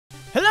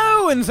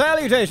and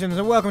salutations,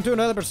 and welcome to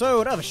another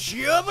episode of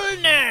Shovel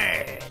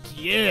Knight!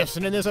 Yes,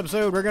 and in this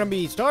episode, we're going to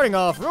be starting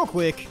off real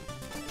quick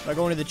by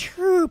going to the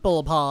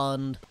Troople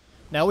Pond.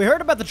 Now, we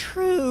heard about the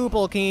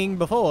Troople King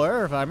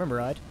before, if I remember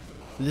right.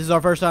 This is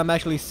our first time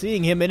actually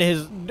seeing him in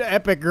his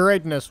epic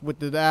greatness with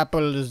the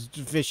apple's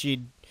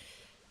fishy-ness.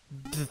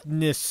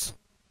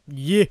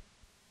 Yeah.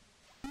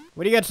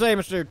 What do you got to say,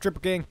 Mr.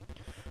 Troople King?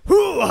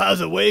 Who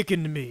has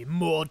awakened me,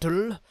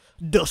 mortal?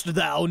 Dost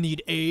thou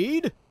need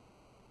aid?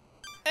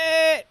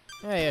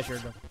 Yeah, sure.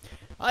 Go.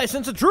 I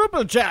sense a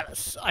Troople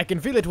chalice. I can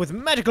feel it with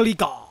magical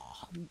ichor.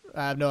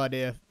 I have no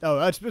idea. Oh,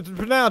 it's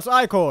pronounced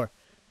ichor.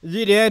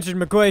 It answered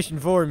my question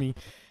for me.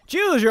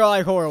 Choose your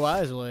ichor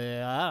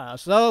wisely.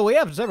 So we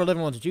have several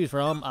different ones to choose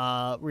from.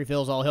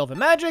 Refills all health and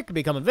magic,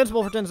 become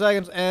invincible for 10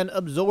 seconds, and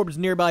absorbs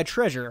nearby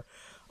treasure.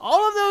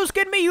 All of those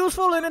can be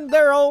useful in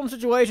their own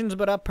situations,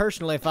 but I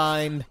personally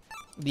find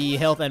the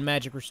health and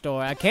magic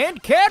restore. I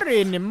can't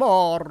carry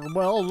anymore.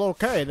 Well,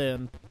 okay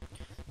then.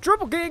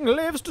 Troople King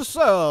lives to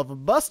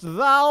serve. Beast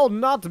thou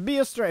not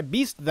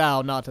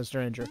a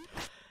stranger.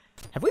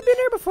 Have we been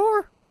here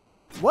before?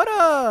 What,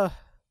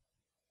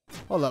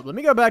 hold up, let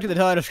me go back to the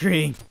title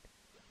screen.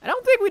 I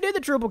don't think we did the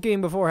Troople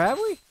King before, have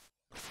we?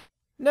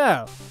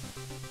 No.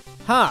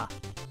 Huh.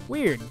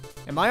 Weird.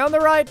 Am I on the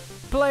right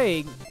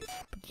play?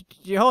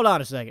 Hold on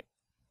a second.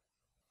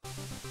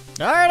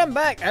 Alright, I'm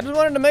back. I just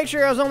wanted to make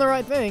sure I was on the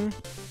right thing.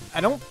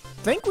 I don't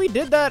think we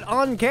did that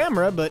on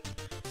camera, but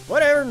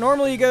whatever.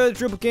 Normally you go to the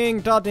Troople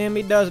King, talk to him,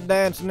 he does a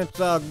dance, and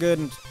it's all good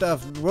and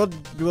stuff. We'll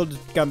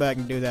just come back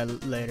and do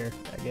that later,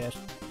 I guess.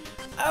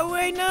 Oh,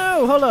 wait,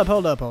 no! Hold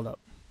up.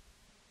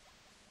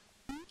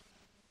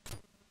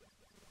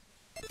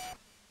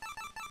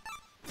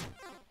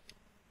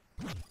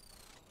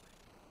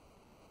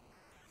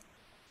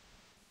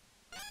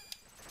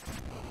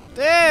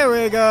 There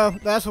we go.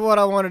 That's what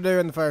I want to do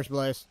in the first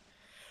place.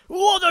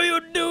 What are you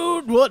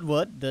doing?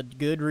 What? The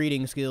good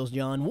reading skills,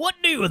 John. What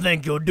do you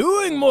think you're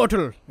doing,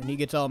 mortal? And he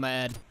gets all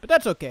mad. But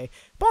that's okay.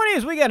 Point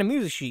is, we got a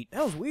music sheet.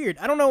 That was weird.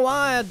 I don't know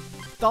why I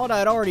thought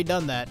I'd already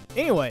done that.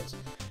 Anyways.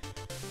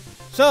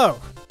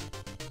 So,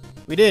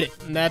 we did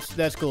it. And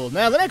that's cool.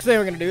 Now, the next thing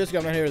we're going to do is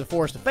go down here to the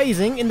Forest of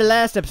Phasing. In the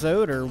last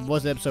episode, or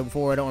was the episode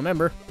before? I don't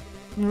remember.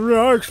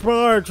 Spikes,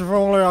 if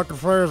only I could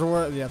phase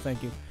away. Yeah,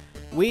 thank you.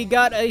 We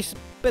got a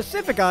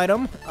specific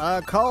item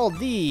called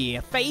the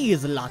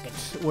Phase Locket,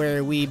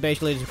 where we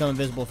basically just become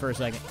invisible for a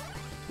second.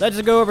 Let's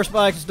just go over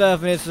spikes and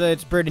stuff, and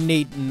it's pretty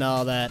neat and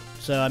all that.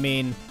 So, I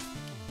mean,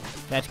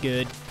 that's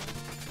good.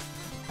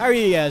 How are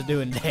you guys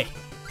doing today?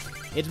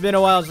 It's been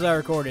a while since I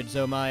recorded,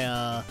 so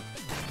my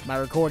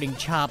recording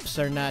chops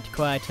are not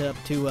quite up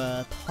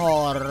to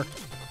par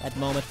at the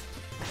moment.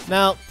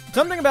 Now,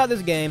 something about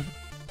this game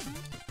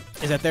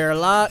is that there are a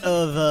lot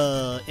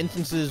of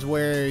instances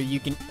where you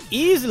can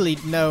easily,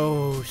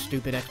 no,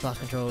 stupid Xbox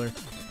controller,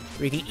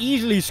 where you can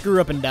easily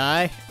screw up and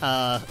die.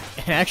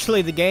 And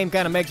actually the game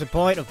kind of makes a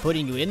point of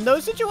putting you in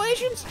those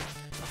situations.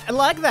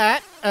 Like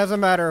that, as a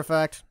matter of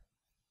fact.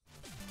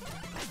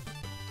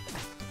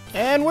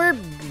 And we're...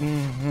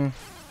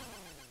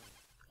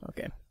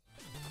 Okay.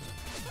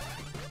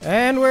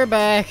 And we're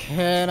back,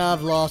 and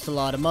I've lost a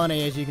lot of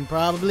money, as you can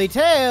probably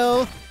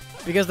tell,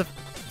 because the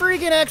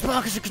freaking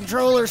Xbox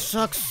controller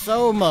sucks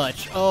so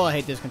much. Oh, I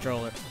hate this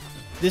controller.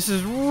 This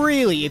is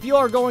really, if you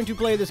are going to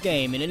play this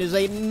game, and it is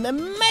an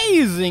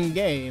amazing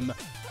game,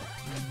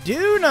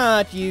 do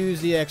not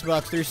use the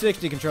Xbox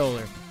 360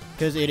 controller,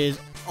 because it is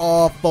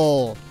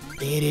awful.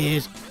 It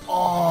is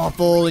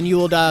awful, and you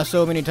will die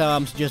so many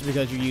times just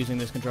because you're using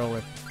this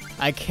controller.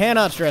 I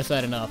cannot stress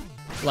that enough.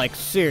 Like,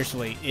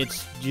 seriously,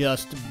 it's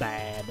just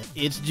bad.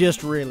 It's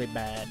just really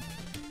bad.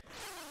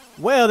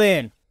 Well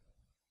then.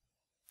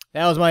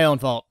 That was my own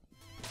fault.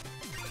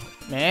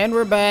 And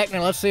we're back.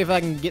 Now let's see if I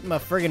can get my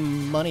friggin'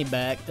 money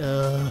back.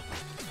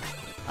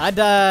 I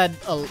died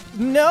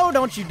no,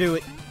 don't you do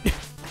it.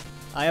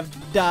 I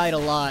have died a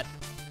lot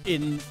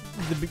in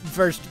the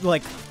first,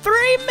 like,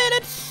 3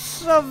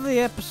 minutes of the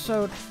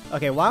episode.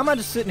 Okay, why am I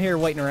just sitting here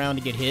waiting around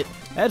to get hit?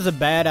 That's a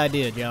bad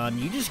idea, John.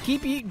 You just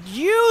keep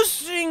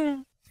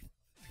juicing.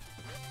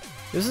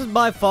 This is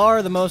by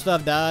far the most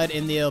I've died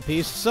in the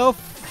LP so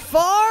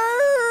far.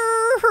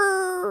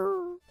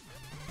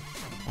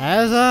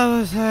 As I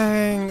was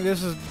saying,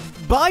 this is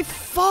by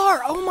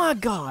far, oh my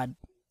god.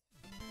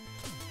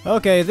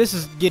 Okay, this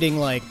is getting,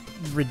 like,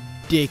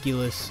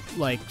 ridiculous.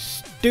 Like,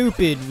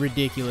 stupid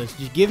ridiculous.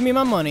 Just give me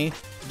my money,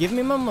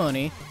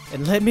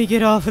 and let me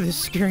get off of this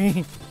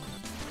screen.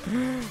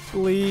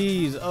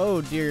 Please,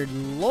 oh dear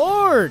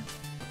lord.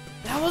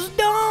 That was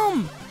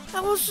dumb.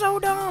 That was so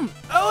dumb.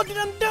 Oh,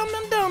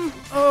 I'm dumb.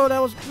 Oh, that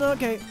was,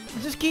 okay.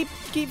 Just keep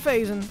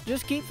phasing.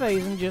 Just keep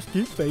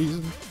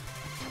phasing.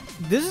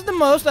 This is the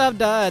most I've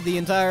died the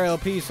entire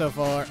LP so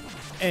far,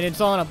 and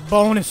it's on a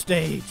bonus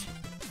stage.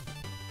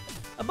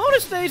 A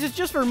bonus stage is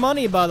just for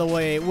money, by the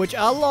way, which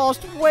I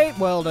lost way...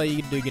 Well, no,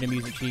 you do get a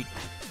music sheet.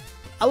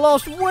 I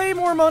lost way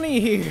more money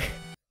here.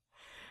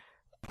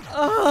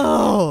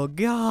 Oh,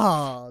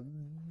 God.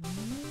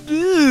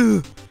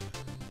 Ugh.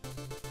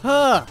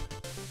 Huh.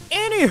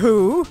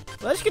 Anywho,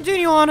 let's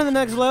continue on to the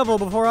next level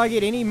before I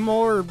get any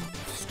more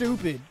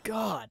stupid.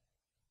 God.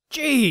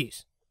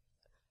 Jeez.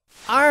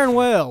 Iron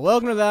Well.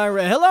 Welcome to the Iron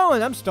Well. Hello,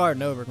 and I'm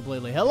starting over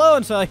completely. Hello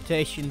and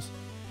salutations.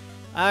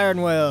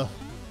 Iron Well.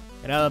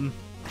 And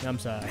I'm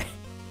sorry.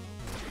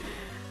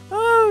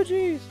 Oh,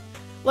 jeez.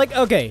 Like,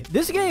 okay,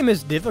 this game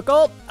is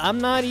difficult. I'm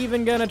not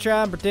even gonna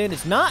try and pretend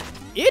it's not.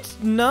 It's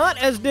not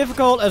as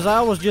difficult as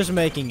I was just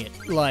making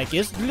it. Like,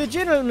 it's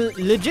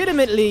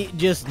legitimately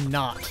just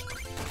not.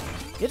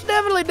 It's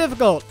definitely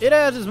difficult. It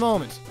has its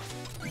moments.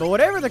 But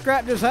whatever the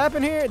crap just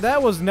happened here,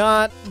 that was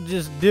not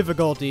just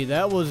difficulty.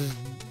 That was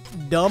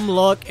dumb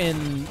luck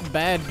and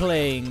bad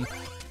playing.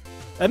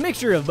 A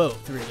mixture of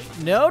both, really.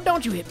 No,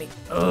 don't you hit me.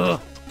 Ugh.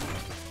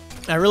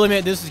 I really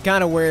meant this is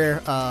kind of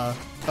where,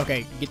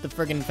 okay, get the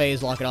friggin'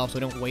 phase, lock it off so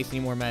we don't waste any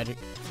more magic.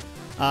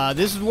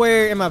 This is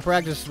where, in my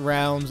practice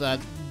rounds, I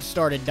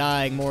started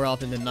dying more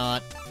often than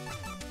not.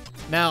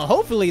 Now,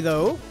 hopefully,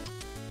 though,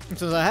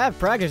 since I have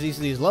practiced each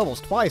of these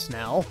levels twice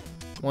now,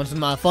 once in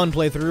my fun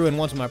playthrough and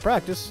once in my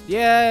practice,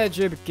 yeah, it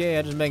should be okay.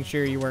 I'm just making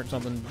sure you weren't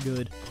something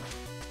good.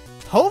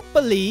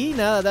 Hopefully,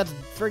 now that that's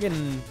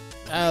friggin'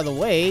 out of the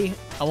way,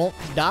 I won't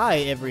die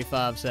every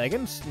 5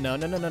 seconds. No.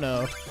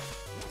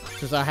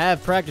 Since I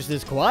have practiced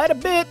this quite a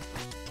bit.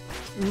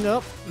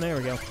 Nope, there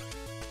we go.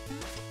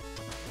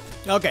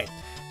 Okay,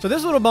 so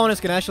this little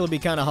bonus can actually be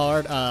kind of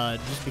hard,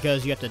 just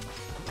because you have to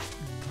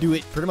do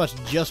it pretty much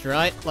just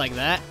right, like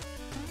that.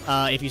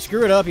 If you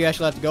screw it up, you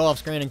actually have to go off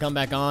screen and come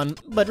back on,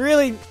 but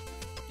really,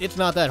 it's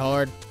not that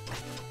hard.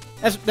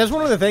 That's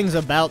one of the things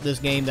about this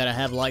game that I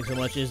have liked so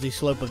much is the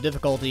slope of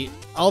difficulty.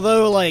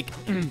 Although, like,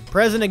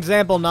 present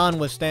example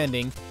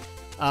notwithstanding,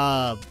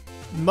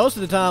 most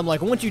of the time,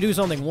 like, once you do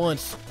something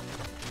once,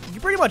 you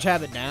pretty much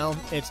have it down.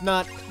 It's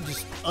not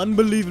just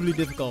unbelievably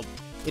difficult.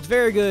 It's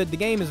very good. The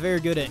game is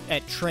very good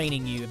at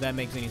training you, if that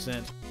makes any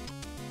sense.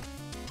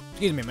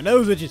 Excuse me, my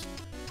nose itches.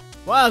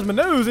 Why is my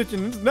nose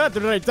itching? It's not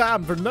the right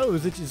time for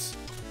nose itches.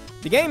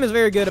 The game is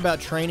very good about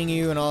training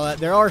you and all that.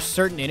 There are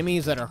certain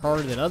enemies that are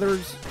harder than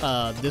others.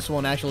 This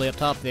one actually up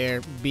top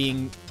there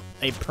being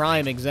a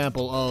prime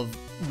example of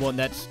one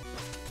that's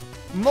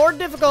more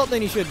difficult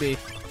than he should be.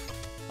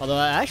 Although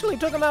I actually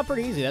took him out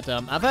pretty easy that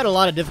time. I've had a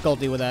lot of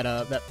difficulty with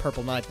that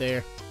purple knight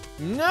there.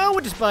 No,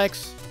 with the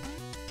spikes.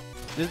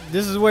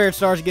 This is where it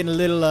starts getting a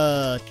little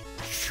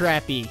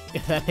trappy,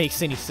 if that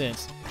makes any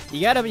sense.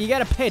 You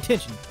gotta pay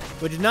attention,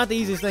 which is not the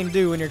easiest thing to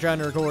do when you're trying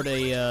to record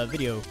a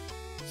video.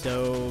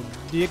 So,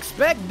 do you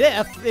expect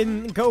death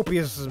in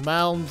copious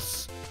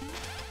amounts?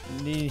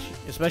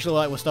 Especially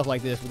like with stuff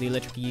like this, with the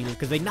electric eel,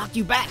 because they knock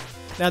you back.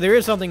 Now, there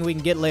is something we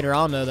can get later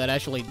on, though, that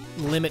actually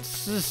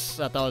limits...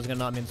 I thought I was going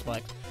to knock me in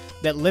spikes.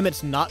 That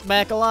limits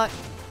knockback a lot.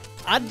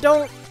 I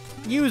don't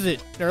use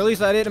it, or at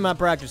least I did in my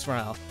practice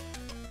trial.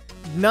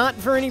 Not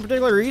for any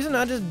particular reason,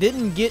 I just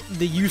didn't get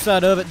the use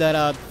out of it that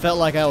I felt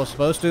like I was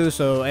supposed to,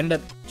 so I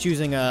ended up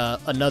choosing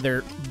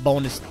another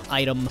bonus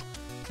item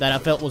that I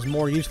felt was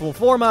more useful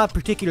for my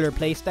particular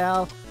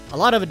playstyle. A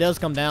lot of it does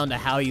come down to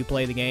how you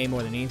play the game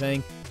more than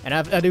anything, and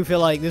I do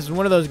feel like this is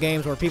one of those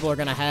games where people are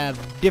going to have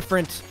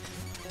different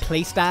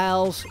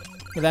playstyles,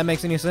 if that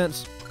makes any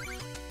sense.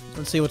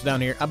 Let's see what's down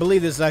here. I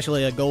believe this is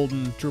actually a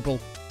golden triple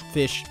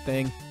fish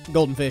thing.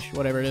 Golden fish,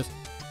 whatever it is.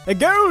 A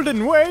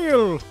golden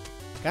whale!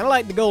 Kind of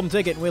like the golden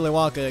ticket in Willy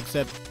Wonka,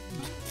 except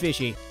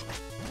fishy.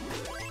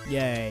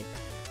 Yay.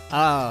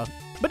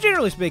 But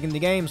generally speaking, the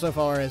game so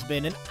far has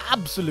been an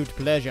absolute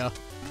pleasure.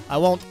 I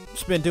won't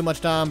spend too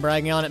much time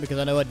bragging on it because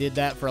I know I did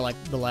that for like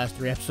the last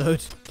 3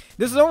 episodes.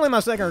 This is only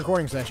my second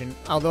recording session,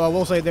 although I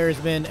will say there's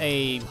been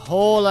a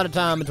whole lot of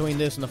time between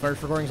this and the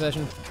first recording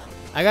session.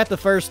 I got the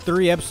first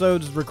 3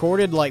 episodes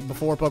recorded like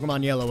before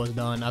Pokemon Yellow was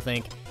done, I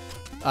think.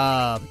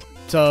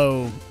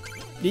 So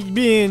it's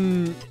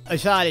been a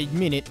solid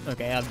minute.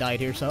 Okay, I've died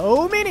here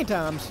so many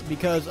times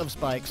because of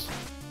spikes.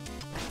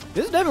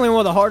 This is definitely one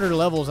of the harder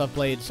levels I've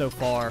played so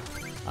far.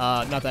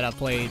 Not that I've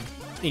played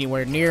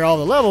anywhere near all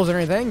the levels or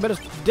anything, but it's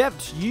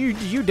depth.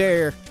 You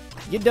dare.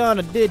 You done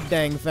a did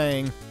dang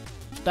thing.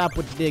 Stop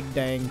with dig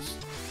dangs.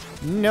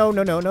 No.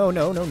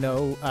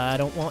 I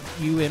don't want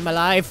you in my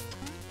life.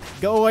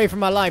 Go away from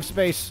my life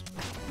space.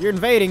 You're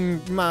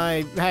invading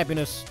my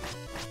happiness.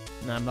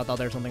 Nah, I thought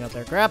there was something up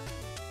there. Crap.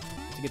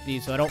 To get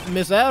these so I don't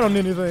miss out on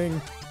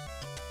anything.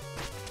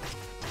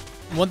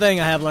 One thing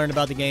I have learned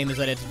about the game is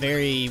that it's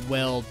very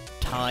well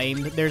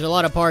timed. There's a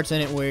lot of parts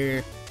in it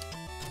where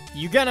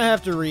you kind of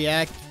have to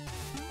react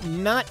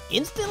not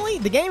instantly.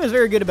 The game is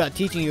very good about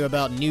teaching you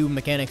about new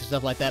mechanics and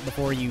stuff like that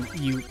before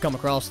you come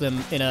across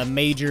them in a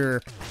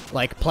major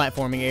like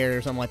platforming area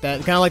or something like that.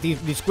 Kind of like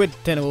these squid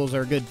tentacles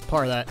are a good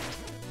part of that.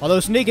 Although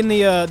sneaking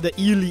the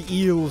eely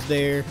eels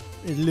there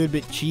is a little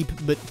bit cheap,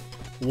 but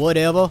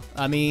whatever.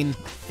 I mean,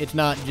 it's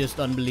not just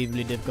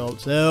unbelievably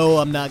difficult, so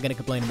I'm not gonna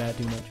complain about it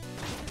too much.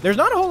 There's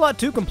not a whole lot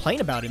to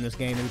complain about in this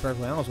game, to be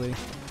perfectly honest with you.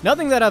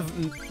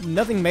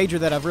 Nothing major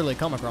that I've really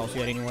come across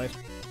yet, anyways.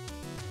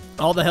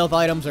 All the health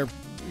items are,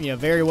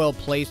 very well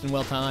placed and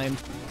well timed.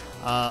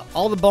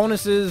 All the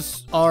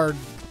bonuses are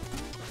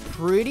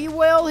pretty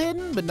well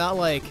hidden, but not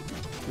like,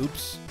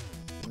 oops,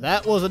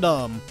 That was a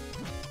dumb.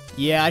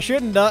 Yeah, I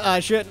shouldn't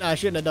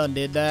have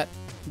did that.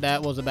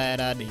 That was a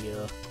bad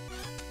idea.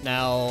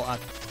 Now, I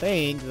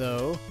think,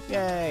 though...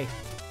 Yay!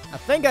 I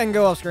think I can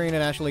go off screen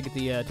and actually get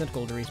the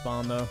tentacle to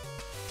respawn, though.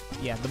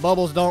 Yeah, the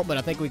bubbles don't, but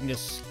I think we can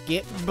just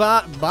skip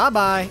by.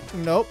 Bye-bye.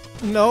 Nope.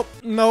 Nope.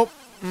 Nope.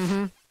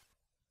 Mm-hmm.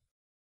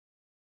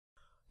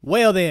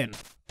 Well, then.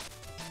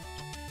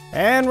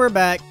 And we're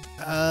back.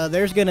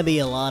 There's gonna be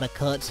a lot of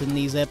cuts in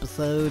these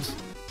episodes.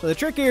 So the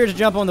trick here is to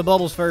jump on the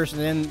bubbles first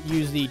and then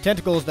use the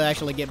tentacles to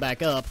actually get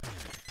back up.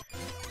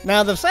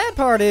 Now, the sad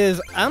part is,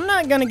 I'm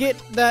not gonna get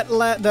that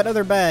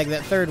other bag,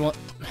 that third one.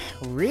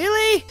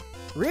 Really?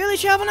 Really,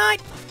 Shovel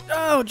Knight?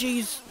 Oh,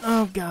 jeez.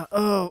 Oh, God.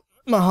 Oh,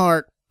 my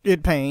heart.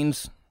 It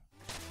pains.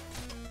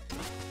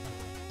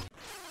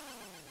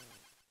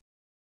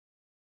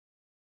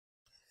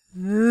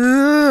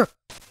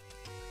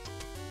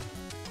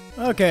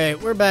 Okay,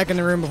 we're back in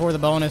the room before the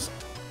bonus.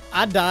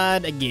 I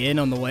died again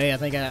on the way. I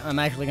think I'm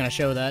actually gonna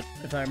show that,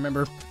 if I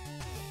remember.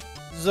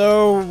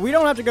 So, we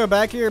don't have to go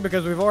back here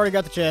because we've already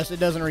got the chest. It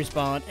doesn't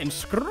respawn. And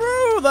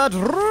screw that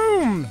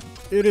room!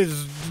 It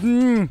is...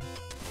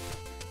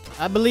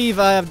 I believe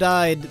I have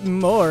died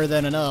more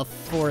than enough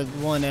for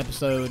one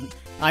episode.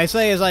 I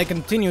say as I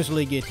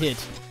continuously get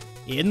hit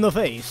in the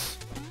face.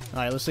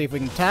 Alright, let's see if we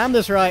can time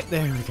this right.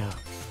 There we go.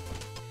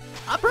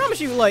 I promise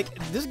you, like,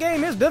 this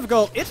game is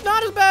difficult. It's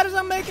not as bad as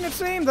I'm making it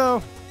seem,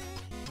 though.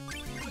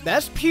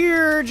 That's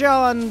pure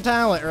John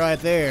talent right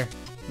there.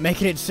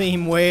 Making it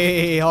seem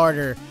way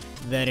harder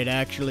than it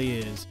actually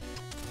is.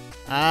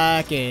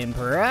 I can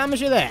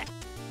promise you that.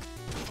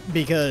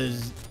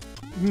 Because...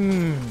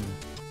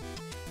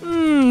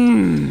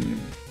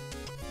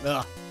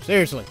 Ugh,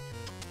 seriously.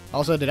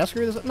 Also, did I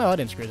screw this up? No, I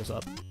didn't screw this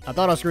up. I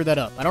thought I screwed that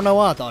up. I don't know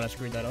why I thought I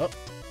screwed that up,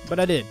 but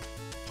I did.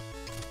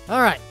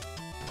 Alright.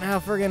 Now,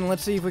 friggin',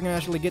 let's see if we can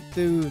actually get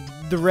through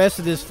the rest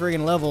of this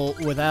friggin' level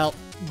without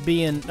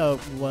being... Oh,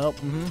 well,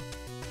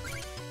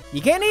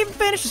 You can't even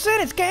finish a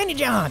sentence, can you,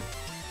 John?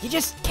 You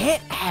just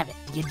can't have it.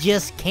 You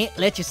just can't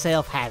let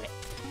yourself have it.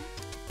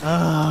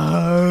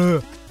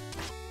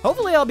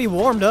 Hopefully I'll be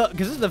warmed up,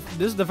 because this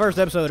is the first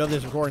episode of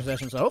this recording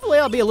session, so hopefully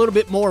I'll be a little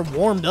bit more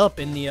warmed up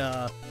in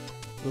the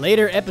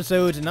later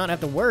episodes and not have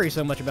to worry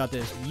so much about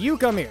this. You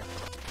come here.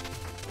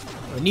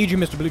 I need you,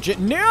 Mr. Blue Chip.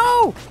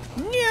 No!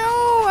 No!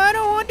 I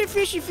don't want the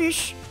fishy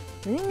fish.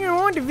 I don't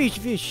want the fishy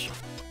fish.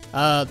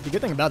 The good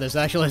thing about this,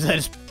 actually, is that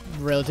it's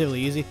relatively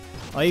easy.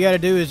 All you gotta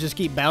do is just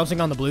keep bouncing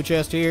on the blue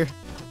chest here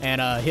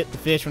and hit the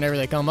fish whenever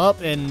they come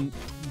up, and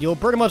you'll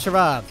pretty much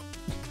survive.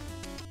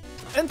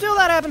 Until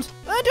that happens.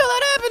 Until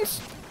that happens!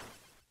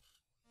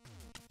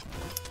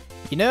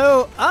 You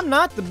know, I'm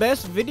not the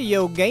best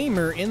video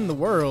gamer in the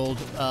world.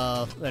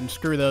 And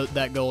screw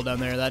that goal down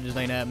there. That just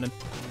ain't happening.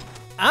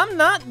 I'm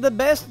not the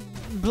best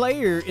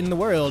player in the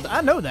world.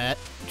 I know that.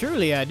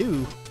 Truly, I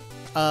do.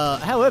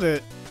 However,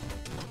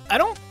 I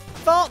don't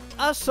thought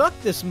I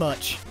sucked this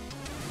much.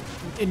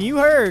 And you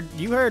heard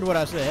what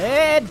I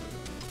said.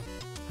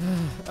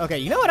 Okay,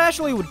 you know what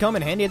actually would come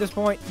in handy at this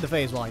point? The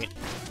phase locket.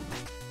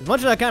 As much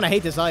as I kind of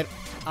hate this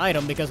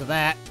item because of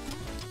that.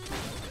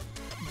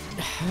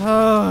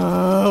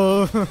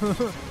 Oh.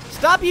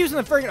 Stop using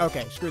the friggin'...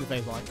 Okay, screw the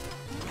phase locket.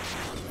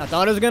 I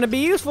thought it was going to be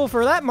useful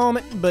for that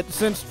moment, but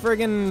since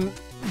friggin'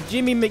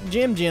 Jimmy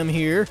McJim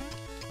here,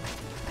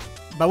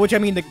 by which I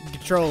mean the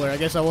controller, I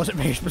guess I wasn't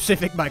very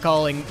specific by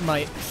calling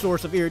my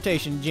source of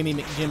irritation Jimmy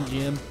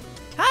McJim.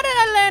 How did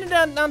I land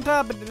it on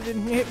top but it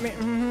didn't hit me?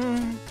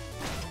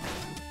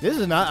 This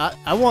is not...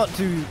 I want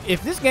to...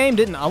 If this game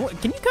didn't...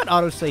 Can you cut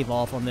autosave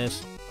off on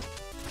this?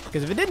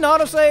 Because if it didn't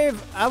autosave,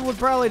 I would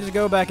probably just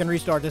go back and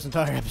restart this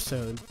entire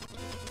episode.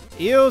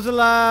 Eel's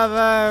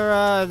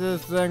alive.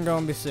 This thing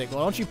gonna be sick. Well,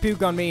 don't you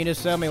puke on me and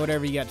just sell me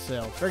whatever you got to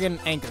sell. Friggin'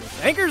 anchors.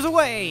 Anchors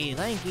away!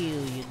 Thank you,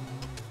 you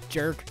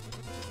jerk.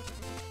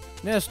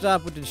 Now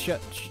stop with the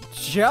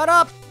shut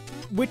up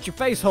with your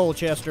face hole,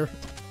 Chester.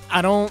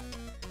 I don't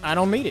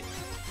need it.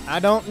 I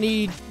don't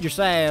need your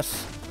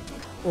sass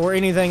or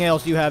anything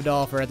else you have to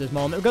offer at this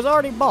moment because I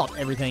already bought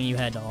everything you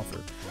had to offer.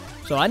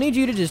 So I need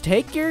you to just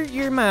take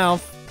your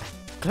mouth,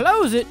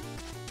 close it,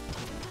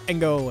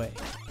 and go away.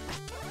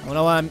 Well,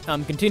 no,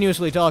 I'm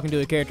continuously talking to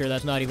a character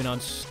that's not even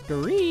on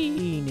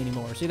screen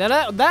anymore. See,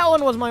 that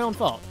one was my own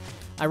fault.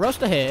 I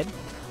rushed ahead,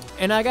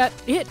 and I got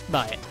hit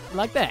by it,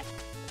 like that.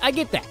 I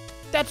get that.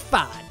 That's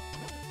fine.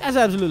 That's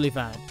absolutely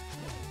fine.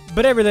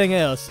 But everything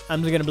else,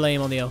 I'm just gonna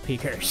blame on the LP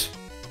curse.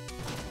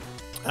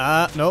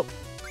 Nope.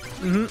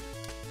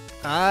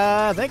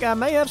 I think I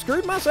may have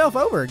screwed myself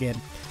over again.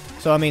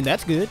 So, I mean,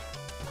 that's good.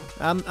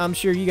 I'm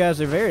sure you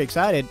guys are very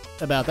excited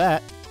about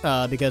that,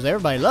 because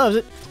everybody loves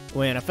it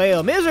when I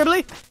fail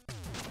miserably.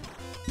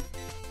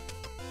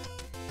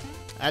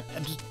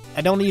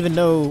 I don't even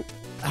know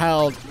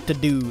how to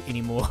do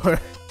anymore.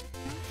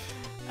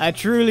 I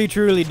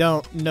truly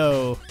don't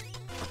know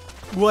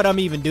what I'm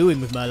even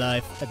doing with my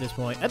life at this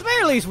point. At the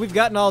very least, we've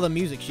gotten all the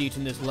music sheets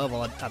in this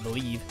level, I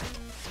believe.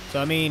 So,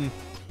 I mean,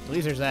 at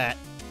least there's that.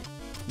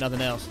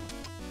 Nothing else.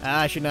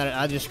 I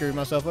just screwed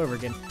myself over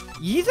again.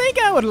 You think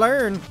I would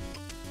learn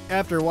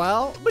after a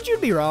while, but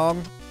you'd be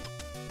wrong.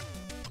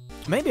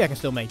 Maybe I can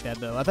still make that,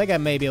 though. I think I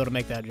may be able to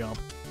make that jump.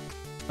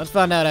 Let's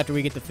find out after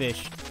we get the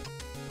fish.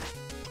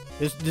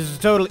 This is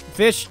totally...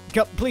 Fish,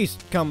 please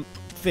come.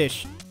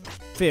 Fish.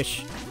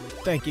 Fish.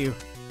 Thank you.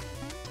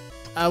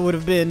 I would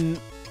have been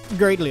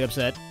greatly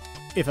upset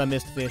if I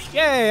missed the fish.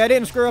 Yay, I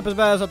didn't screw up as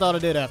bad as I thought I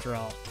did after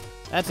all.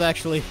 That's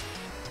actually...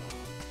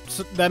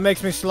 That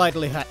makes me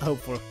slightly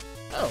hopeful.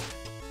 Oh,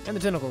 and the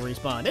tentacle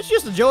respawn. It's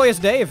just a joyous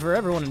day for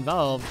everyone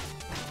involved.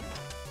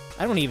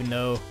 I don't even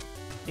know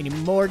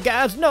anymore,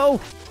 guys.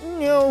 No.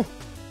 No.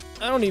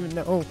 I don't even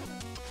know.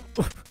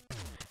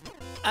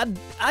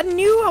 I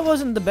knew I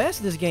wasn't the best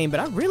at this game, but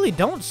I really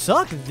don't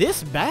suck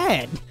this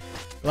bad.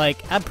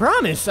 Like, I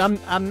promise, I'm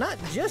not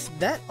just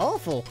that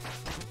awful.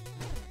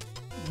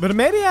 But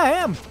maybe I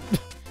am.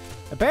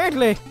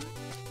 Apparently,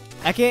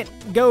 I can't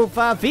go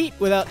 5 feet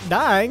without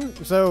dying,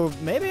 so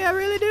maybe I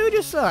really do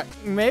just suck.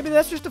 Maybe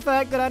that's just a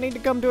fact that I need to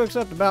come to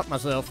accept about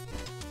myself.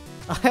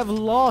 I have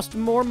lost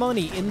more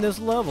money in this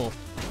level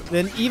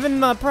than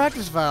even my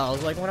practice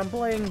files, like when I'm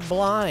playing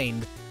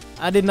blind.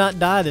 I did not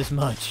die this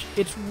much.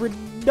 It's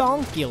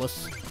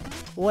ridiculous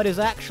what is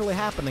actually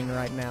happening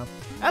right now.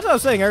 As I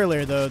was saying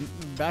earlier, though,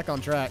 back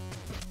on track,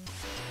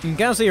 you can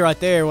kind of see right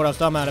there what I was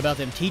talking about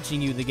them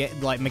teaching you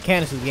the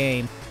mechanics of the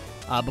game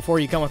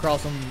before you come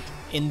across them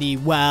in the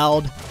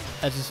wild,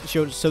 as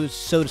so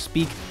to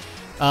speak.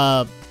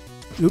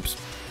 Oops.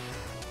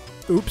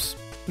 Oops.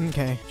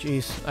 Okay,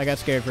 jeez. I got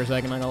scared for a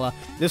second, not gonna lie.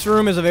 This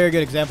room is a very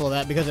good example of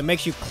that because it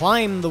makes you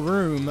climb the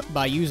room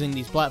by using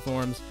these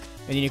platforms.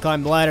 And then you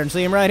climb the ladder and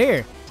see them right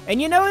here.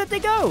 And you know that they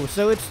go.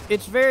 So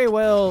it's very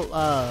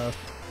well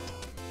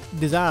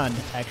designed,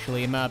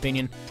 actually, in my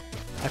opinion.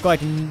 I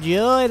quite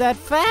enjoy that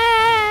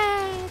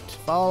fact.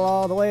 Fall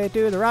all the way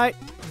to the right.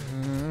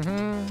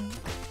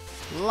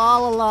 La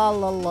la la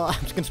la la.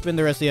 I'm just going to spend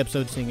the rest of the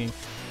episode singing.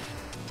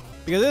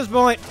 Because at this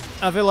point,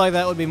 I feel like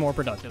that would be more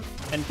productive.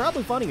 And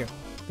probably funnier.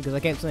 Because I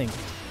can't sing.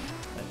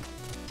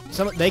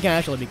 They can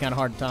actually be kind of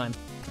hard to time.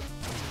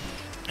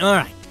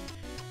 Alright.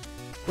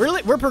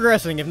 We're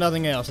progressing, if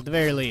nothing else, at the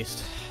very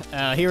least.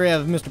 Here we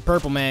have Mr.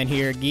 Purple Man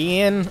here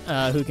again,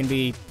 who can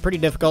be pretty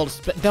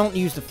difficult. Don't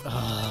use the...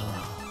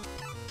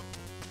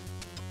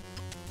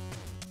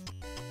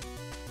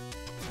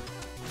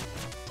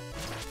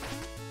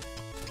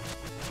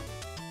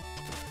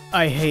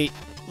 I hate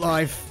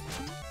life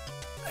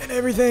and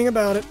everything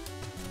about it.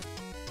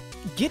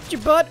 Get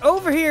your butt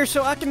over here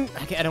so I don't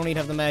even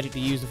have the magic to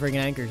use the friggin'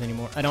 anchors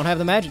anymore. I don't have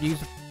the magic to use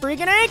the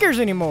friggin' anchors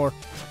anymore.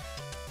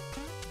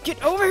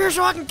 Get over here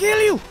so I can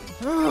kill you!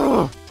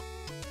 Ugh.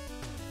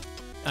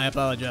 I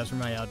apologize for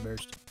my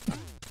outburst.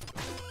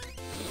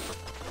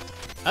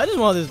 I just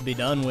want this to be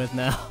done with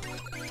now.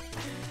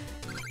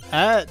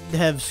 I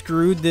have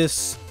screwed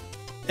this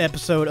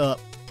episode up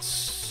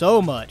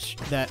so much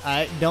that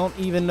I don't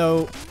even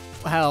know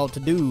how to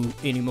do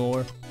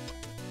anymore.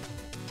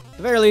 At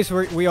the very least,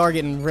 we are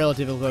getting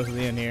relatively close to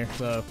the end here,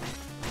 so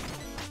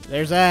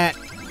there's that.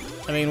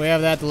 I mean, we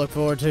have that to look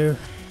forward to.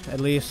 At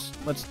least,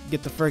 let's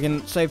get the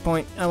friggin' save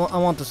point. I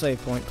want the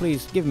save point.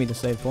 Please, give me the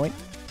save point.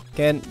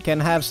 Can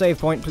I have save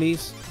point,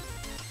 please?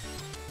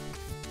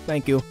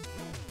 Thank you.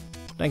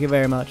 Thank you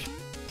very much.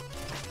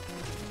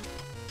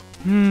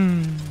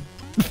 I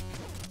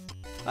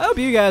hope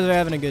you guys are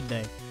having a good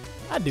day.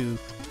 I do.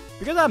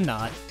 Because I'm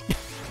not.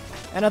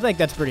 And I think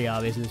that's pretty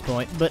obvious at this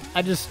point. But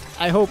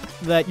I hope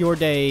that your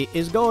day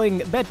is going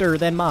better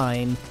than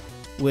mine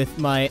with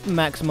my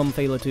maximum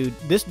failitude.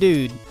 This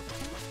dude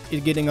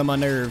is getting on my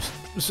nerves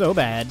so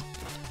bad.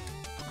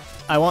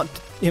 I want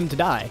him to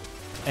die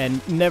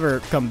and never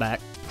come back.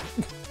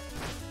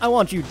 I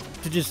want you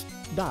to just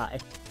die.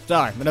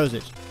 Sorry, my nose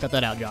itch. Cut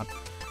that out, John.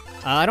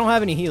 I don't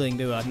have any healing,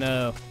 do I?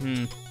 No.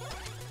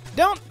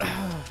 Don't.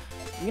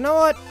 You know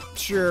what?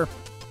 Sure.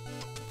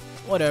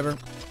 Whatever.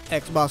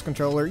 Xbox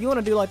controller. You want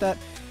to do like that?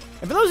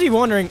 And for those of you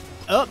wondering,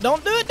 oh,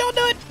 don't do it! Don't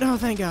do it! Oh,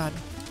 thank God.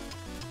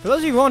 For those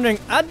of you wondering,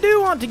 I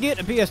do want to get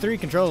a PS3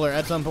 controller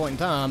at some point in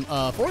time,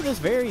 for this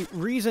very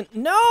reason.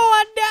 No,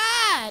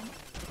 I died!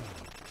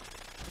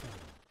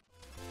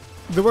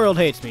 The world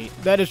hates me.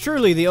 That is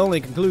truly the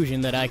only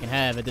conclusion that I can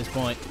have at this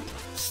point.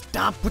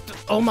 Stop with the...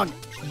 Oh my...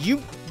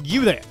 You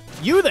there.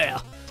 You there!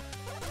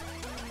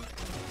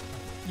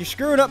 You're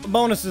screwing up the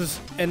bonuses,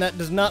 and that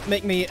does not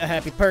make me a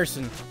happy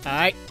person.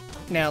 Alright?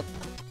 Now,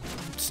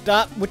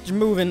 stop what you're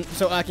moving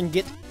so I can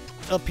get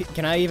up here.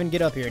 Can I even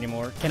get up here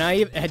anymore? Can I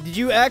even... Did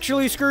you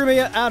actually screw me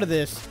out of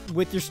this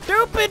with your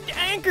stupid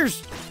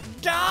anchors?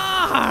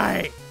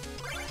 Die!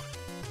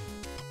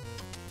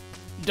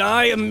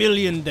 Die a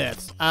million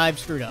deaths. I've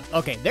screwed up.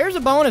 Okay, there's a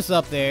bonus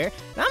up there,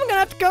 and I'm gonna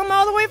have to come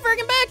all the way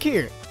freaking back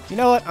here. You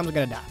know what? I'm just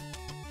gonna die.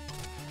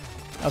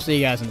 I'll see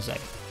you guys in a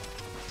second.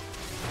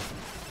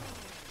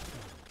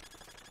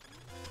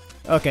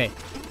 Okay.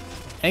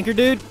 Anchor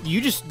dude,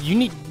 you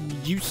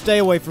stay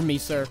away from me,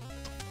 sir.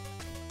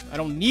 I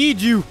don't need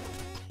you.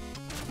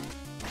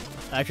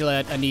 Actually,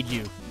 I need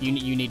you. You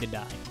need to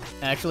die.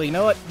 Actually, you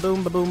know what?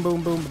 Boom, ba-boom,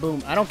 boom, boom,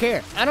 ba-boom. I don't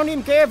care. I don't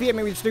even care if you hit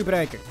me with your stupid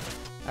anchor.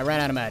 I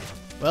ran out of magic.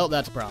 Well,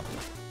 that's a problem.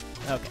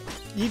 Okay.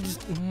 You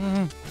just...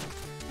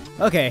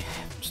 Okay,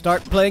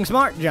 start playing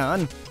smart,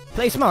 John.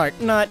 Play smart,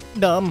 not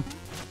dumb.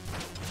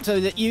 So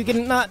that you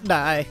can not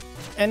die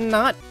and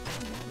not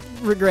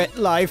regret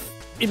life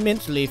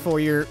immensely for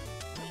your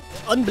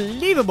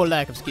unbelievable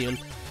lack of skill.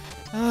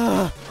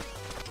 I'm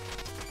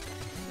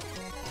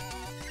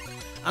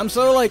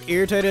so, like,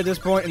 irritated at this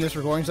point in this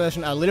recording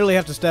session, I literally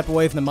have to step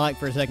away from the mic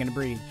for a second to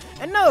breathe.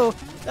 And no,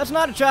 that's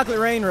not a Chocolate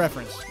Rain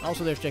reference.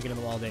 Also, there's chicken in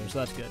the wall there, so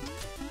that's good.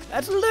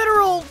 That's a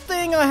literal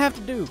thing I have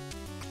to do.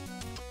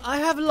 I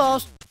have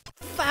lost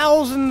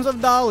thousands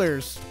of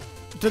dollars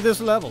to this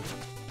level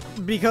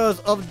because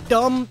of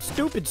dumb,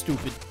 stupid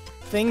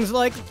things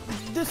like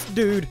this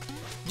dude.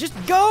 Just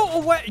go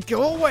away,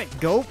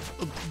 go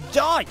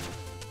die.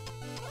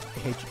 I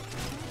hate you.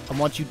 I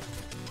want you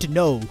to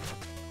know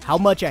how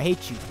much I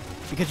hate you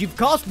because you've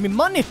cost me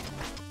money.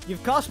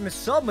 You've cost me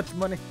so much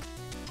money.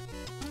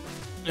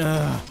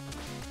 I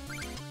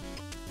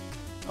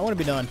want to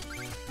be done.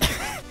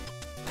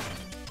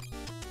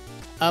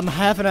 I'm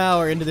half an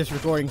hour into this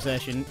recording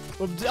session.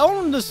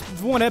 On this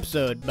one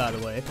episode, by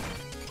the way.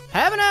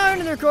 Half an hour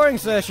into the recording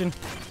session,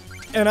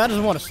 and I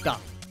just want to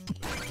stop.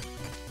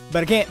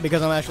 But I can't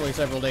because I'm actually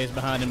several days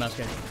behind in my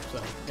schedule.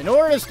 So, in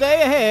order to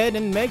stay ahead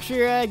and make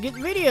sure I get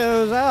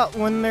videos out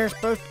when they're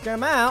supposed to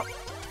come out,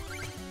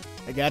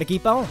 I gotta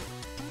keep on.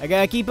 I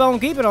gotta keep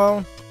on keeping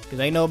on, because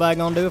ain't nobody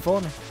gonna do it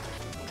for me.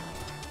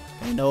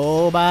 Ain't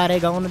nobody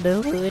gonna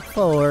do it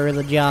for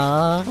the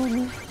job.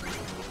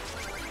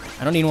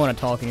 I don't even want to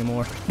talk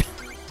anymore.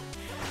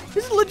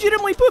 This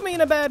legitimately put me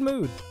in a bad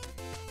mood.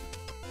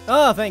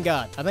 Oh, thank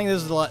God. I think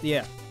this is a lot.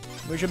 Yeah.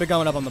 We should be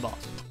coming up on the boss.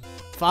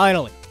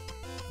 Finally.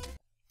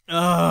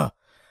 On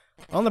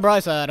the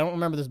bright side, I don't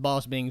remember this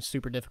boss being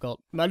super difficult.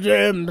 My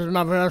gems,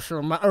 my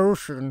vessel, my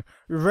ocean,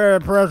 your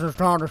very precious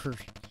tortoises.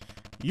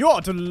 You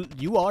are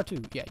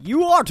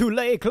to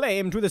lay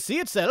claim to the sea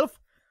itself.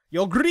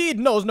 Your greed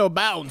knows no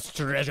bounds,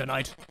 treasure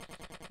knight.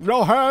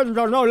 Your hands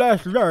are no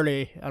less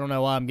dirty. I don't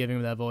know why I'm giving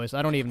him that voice.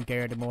 I don't even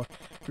care anymore.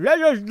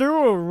 Let us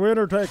duel,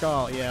 winner take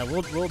all. Yeah,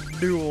 we'll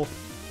duel.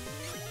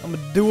 I'm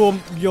gonna duel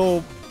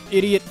your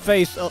idiot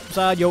face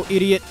upside your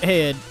idiot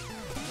head.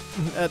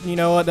 You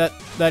know what?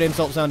 That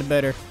insult sounded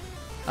better.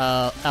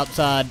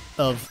 Outside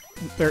of,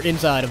 or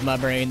inside of my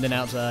brain than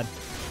outside.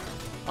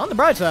 On the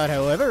bright side,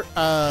 however,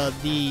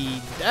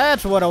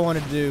 that's what I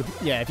wanted to do.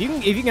 Yeah, if you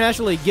can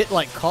actually get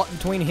like caught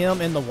between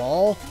him and the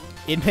wall,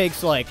 it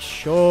makes like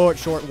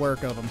short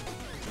work of him.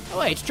 Oh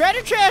wait, it's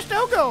treasure chest.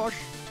 Oh gosh,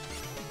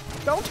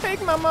 don't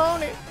take my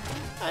money.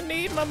 I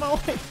need my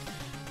money.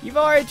 You've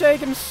already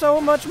taken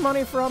so much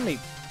money from me.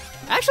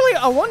 Actually,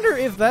 I wonder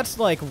if that's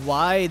like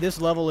why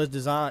this level is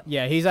designed.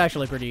 Yeah, he's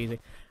actually pretty easy.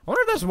 I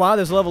wonder if that's why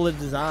this level is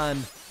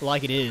designed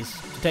like it is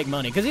to take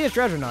money, because he is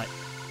treasure knight.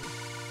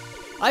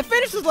 I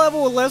finished this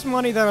level with less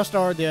money than I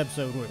started the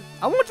episode with.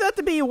 I want that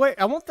to be aware.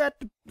 I want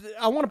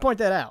to point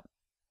that out.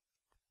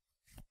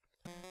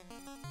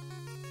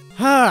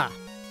 Ha!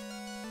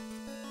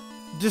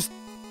 Just...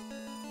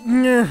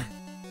 I'm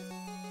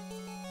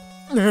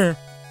gonna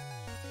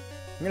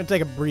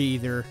take a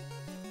breather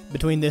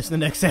between this and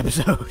the next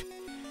episode.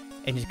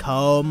 And just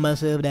calm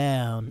myself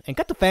down. And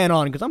cut the fan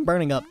on, because I'm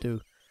burning up, too.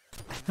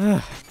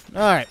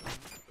 Alright.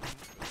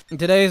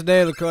 Today's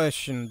daily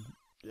question.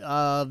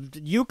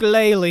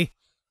 Ukulele.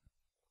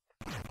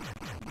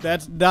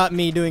 That's not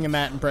me doing a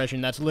Matt impression.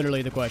 That's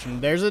literally the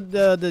question. There's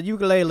the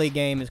ukulele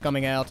game is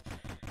coming out.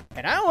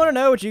 And I want to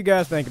know what you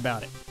guys think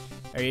about it.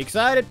 Are you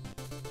excited?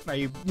 Are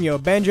you,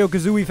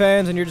 Banjo-Kazooie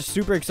fans and you're just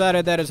super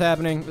excited that it's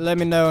happening? Let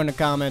me know in the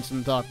comments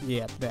and talk.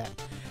 Yeah, that.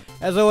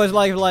 As always,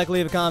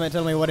 leave a comment,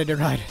 tell me what I did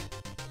right,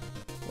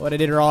 what I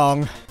did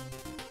wrong,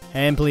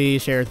 and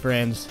please share with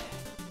friends.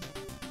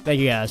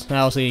 Thank you guys.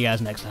 I'll see you guys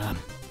next time.